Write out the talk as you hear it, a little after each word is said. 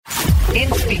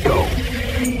Inspigo.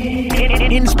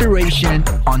 Inspiration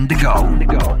on the go.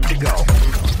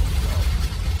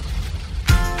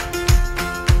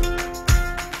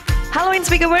 Halo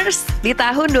Inspigowers, di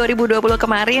tahun 2020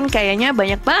 kemarin kayaknya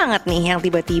banyak banget nih yang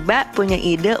tiba-tiba punya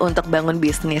ide untuk bangun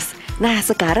bisnis. Nah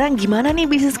sekarang gimana nih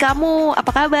bisnis kamu?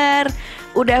 Apa kabar?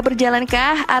 Udah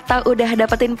berjalankah atau udah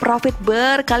dapetin profit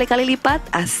berkali-kali lipat?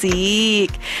 Asik.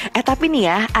 Tapi nih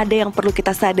ya, ada yang perlu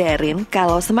kita sadarin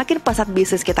kalau semakin pesat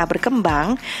bisnis kita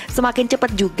berkembang, semakin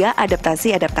cepat juga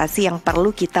adaptasi-adaptasi yang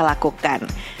perlu kita lakukan.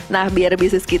 Nah, biar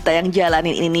bisnis kita yang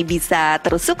jalanin ini bisa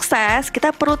terus sukses,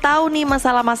 kita perlu tahu nih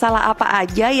masalah-masalah apa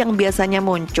aja yang biasanya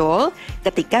muncul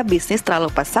ketika bisnis terlalu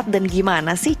pesat dan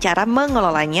gimana sih cara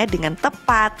mengelolanya dengan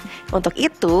tepat. Untuk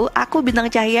itu, aku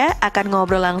Bintang Cahya akan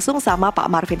ngobrol langsung sama Pak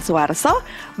Marvin Suarso,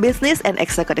 Business and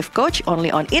Executive Coach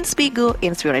only on Inspigo,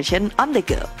 Inspiration on the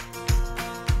Go.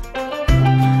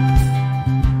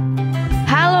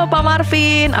 Halo Pak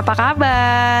Marvin, apa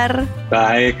kabar?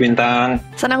 Baik Bintang.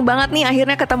 Senang banget nih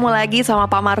akhirnya ketemu lagi sama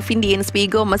Pak Marvin di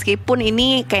Inspigo. Meskipun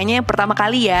ini kayaknya yang pertama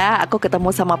kali ya aku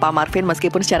ketemu sama Pak Marvin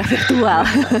meskipun secara virtual.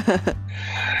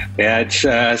 Ya,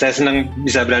 saya senang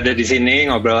bisa berada di sini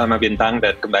ngobrol sama Bintang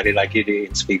dan kembali lagi di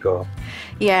Inspigo.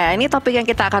 Ya, ini topik yang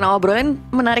kita akan ngobrolin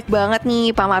menarik banget nih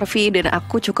Pak Marvin, dan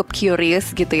aku cukup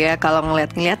curious gitu ya kalau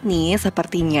ngeliat-ngeliat nih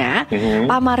sepertinya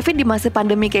Pak Marvin di masa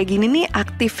pandemi kayak gini nih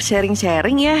aktif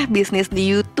sharing-sharing ya, bisnis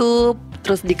di YouTube,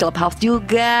 terus di Clubhouse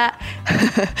juga.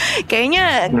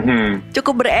 Kayaknya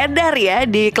cukup beredar ya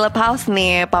di Clubhouse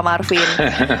nih Pak Marvin.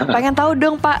 Pengen tahu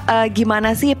dong Pak,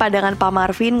 gimana sih pandangan Pak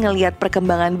Marvin ngelihat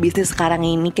perkembangan bisnis sekarang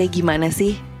ini kayak gimana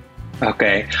sih?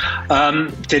 Oke.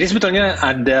 Jadi sebetulnya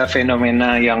ada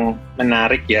fenomena yang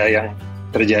menarik ya yang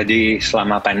terjadi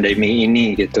selama pandemi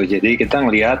ini gitu. Jadi kita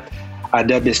ngelihat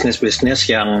ada bisnis-bisnis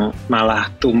yang malah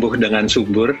tumbuh dengan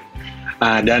subur,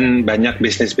 dan banyak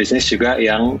bisnis-bisnis juga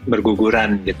yang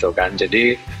berguguran gitu kan.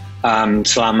 Jadi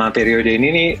selama periode ini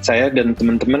nih saya dan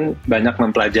teman-teman banyak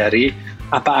mempelajari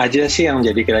apa aja sih yang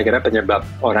jadi kira-kira penyebab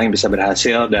orang yang bisa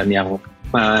berhasil dan yang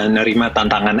menerima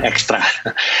tantangan ekstra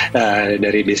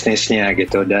dari bisnisnya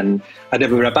gitu. Dan ada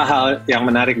beberapa hal yang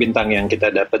menarik Bintang yang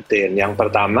kita dapetin. Yang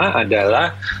pertama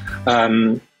adalah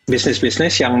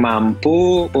bisnis-bisnis yang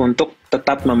mampu untuk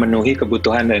tetap memenuhi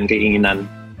kebutuhan dan keinginan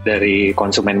dari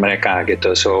konsumen mereka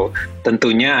gitu. So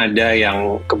tentunya ada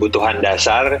yang kebutuhan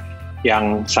dasar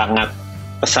yang sangat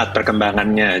pesat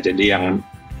perkembangannya. Jadi yang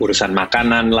urusan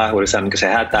makanan lah, urusan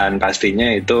kesehatan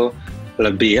pastinya itu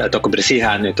lebih, atau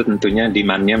kebersihan itu tentunya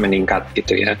demand-nya meningkat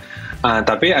gitu ya.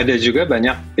 Tapi ada juga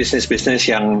banyak bisnis-bisnis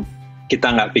yang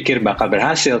kita nggak pikir bakal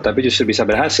berhasil, tapi justru bisa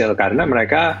berhasil karena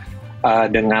mereka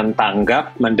dengan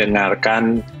tanggap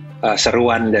mendengarkan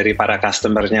seruan dari para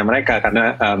customer-nya mereka.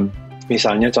 Karena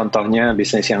misalnya contohnya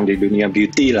bisnis yang di dunia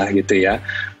beauty lah gitu ya.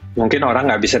 Mungkin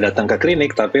orang nggak bisa datang ke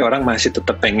klinik, tapi orang masih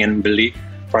tetap pengen beli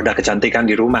produk kecantikan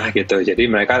di rumah gitu. Jadi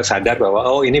mereka sadar bahwa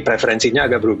oh ini preferensinya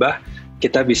agak berubah,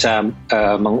 kita bisa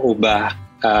mengubah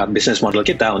bisnis model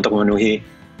kita untuk memenuhi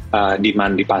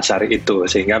demand di pasar itu,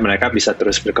 sehingga mereka bisa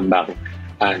terus berkembang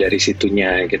dari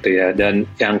situnya gitu ya. Dan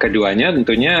yang keduanya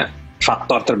tentunya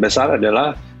faktor terbesar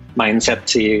adalah mindset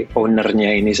si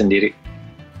ownernya ini sendiri.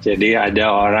 Jadi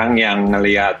ada orang yang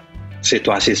ngelihat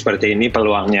situasi seperti ini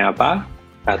peluangnya apa,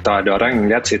 atau ada orang yang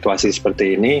ngelihat situasi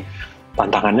seperti ini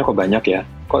tantangannya kok banyak ya,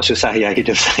 kok susah ya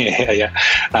hidup saya ya.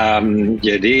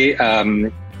 Jadi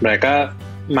mereka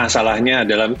masalahnya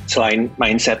adalah selain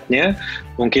mindsetnya,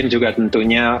 mungkin juga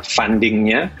tentunya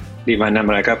fundingnya, di mana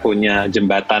mereka punya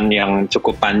jembatan yang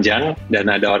cukup panjang dan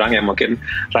ada orang yang mungkin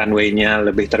runway-nya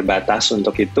lebih terbatas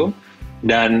untuk itu.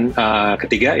 Dan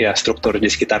ketiga ya struktur di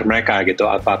sekitar mereka gitu,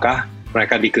 apakah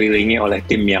mereka dikelilingi oleh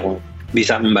tim yang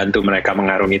bisa membantu mereka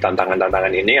mengarungi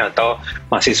tantangan-tantangan ini, atau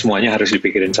masih semuanya harus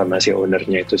dipikirin sama si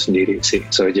ownernya itu sendiri sih.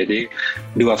 So jadi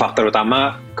dua faktor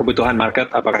utama, kebutuhan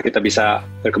market, apakah kita bisa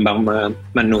berkembang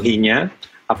memenuhinya,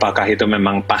 apakah itu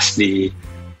memang pas di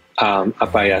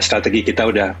strategi kita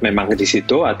udah memang di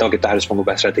situ, atau kita harus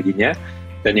mengubah strateginya.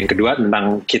 Dan yang kedua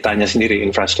tentang kitanya sendiri,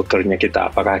 infrastrukturnya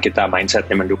kita, apakah kita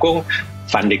mindsetnya mendukung,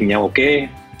 fundingnya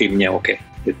oke, timnya oke,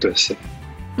 gitu sih.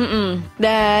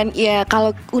 Dan ya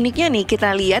kalau uniknya nih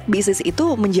kita lihat bisnis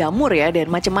itu menjamur ya, dan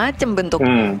macam-macam bentuk.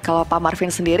 Kalau Pak Marvin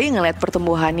sendiri ngelihat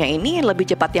pertumbuhannya ini lebih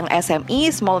cepat yang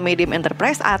SME, small medium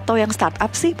enterprise, atau yang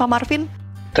startup sih Pak Marvin?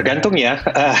 Tergantung ya,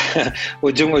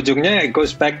 ujung-ujungnya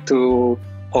goes back to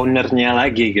ownernya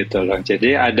lagi gitu loh.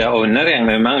 Jadi ada owner yang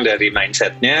memang dari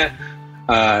mindsetnya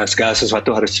segala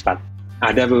sesuatu harus cepat.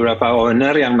 Ada beberapa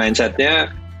owner yang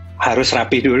mindsetnya harus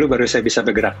rapi dulu baru saya bisa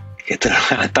bergerak gitu,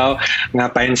 atau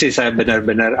ngapain sih saya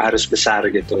benar-benar harus besar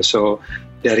gitu. So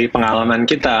dari pengalaman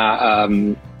kita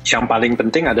yang paling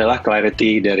penting adalah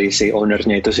clarity dari si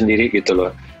ownernya itu sendiri gitu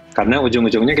loh. Karena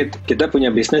ujung-ujungnya kita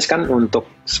punya bisnis kan untuk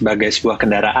sebagai sebuah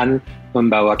kendaraan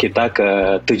membawa kita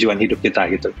ke tujuan hidup kita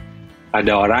gitu.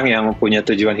 Ada orang yang punya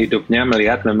tujuan hidupnya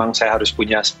melihat memang saya harus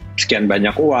punya sekian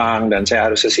banyak uang dan saya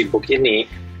harus sesibuk ini,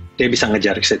 dia bisa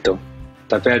ngejar ke situ.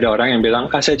 Tapi ada orang yang bilang,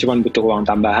 saya cuma butuh uang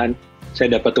tambahan,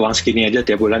 saya dapat uang segini aja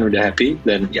tiap bulan udah happy,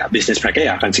 dan ya bisnis mereka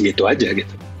ya akan segitu aja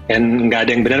gitu. Dan nggak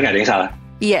ada yang benar, nggak ada yang salah.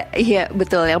 Iya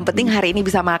betul. Yang penting hari ini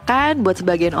bisa makan, buat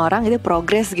sebagian orang itu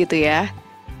progres gitu ya.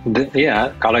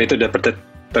 Iya, kalau itu udah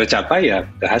tercapai ya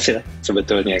berhasil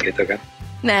sebetulnya gitu kan.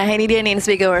 Nah ini dia nih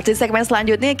Inspigawers. Di segmen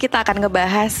selanjutnya kita akan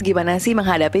ngebahas gimana sih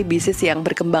menghadapi bisnis yang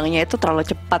berkembangnya itu terlalu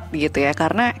cepat gitu ya.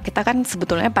 Karena kita kan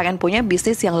sebetulnya pengen punya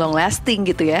bisnis yang long lasting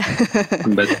gitu ya.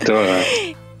 Betul.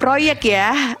 Proyek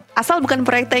ya, asal bukan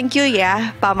proyek thank you ya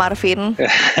Pak Marvin.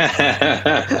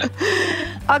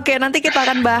 Oke, nanti kita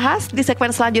akan bahas di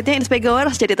segmen selanjutnya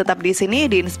Inspigawers. Jadi tetap di sini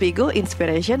di Inspigo,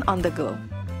 Inspiration on the Go.